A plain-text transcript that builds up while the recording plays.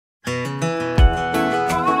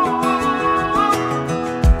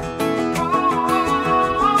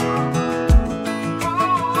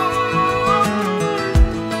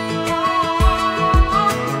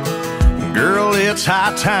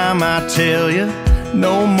time I tell you,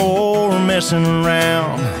 no more messing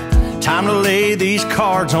around. Time to lay these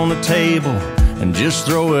cards on the table and just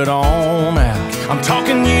throw it on out. I'm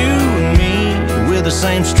talking you and me with the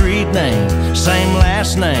same street name, same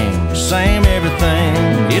last name, same everything.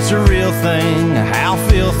 It's a real thing, a how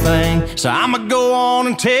feel thing. So I'ma go on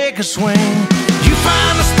and take a swing. You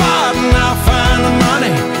find the spot and I'll find the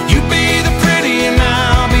money. You be the pretty and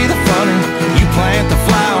I'll be the funny. You plant the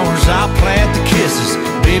flowers, I'll plant the kisses.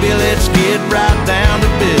 Baby, let's get right down to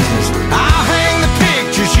business. I'll hang the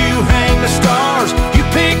pictures, you hang the stars. You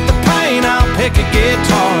pick the paint, I'll pick a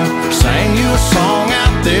guitar. Sing you a song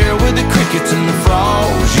out there with the crickets and the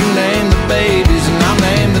frogs. You name the babies and I'll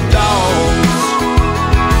name the dogs.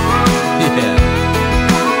 Yeah.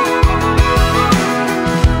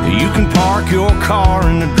 You can park your car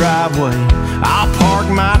in the driveway, I'll park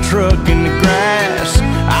my truck in the grass.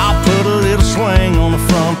 I'll put a little swing on the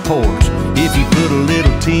front porch if you put a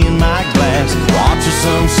little tea in my glass. Watch the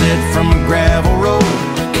sunset from a gravel road,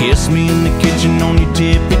 kiss me in the kitchen on your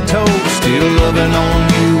tippy toes. Still loving on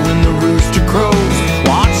you when the rooster crows,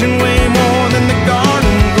 watching way more than the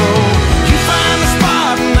garden grow. You find the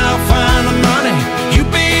spot and I'll find the money. You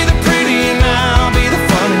be the pretty and I'll be the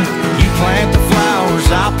funny. You plant the flowers,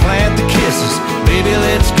 I'll plant the kisses. Baby,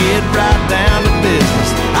 let's get right down to business.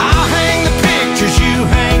 I'll hang the pictures, you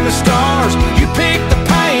hang the stars. You pick the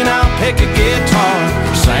paint, I'll pick a guitar.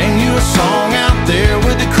 Sing you a song out there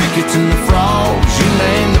with the crickets and the frogs. You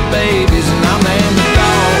name the babies and I'll name the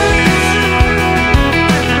dogs.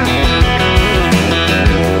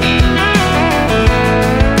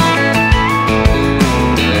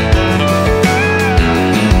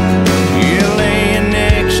 Yeah, laying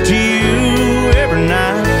next to you every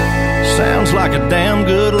night sounds like a damn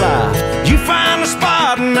good life. You find the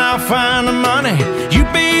spot and I'll find the money. You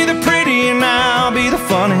be the pretty and I'll be the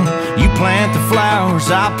funny. You plant the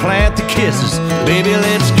flowers, I'll plant the kisses. Baby,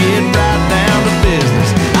 let's get right down to business.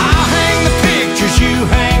 I'll hang the pictures, you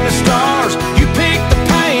hang the stars. You pick the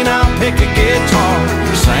paint, I'll pick a guitar.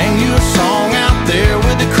 Sing you a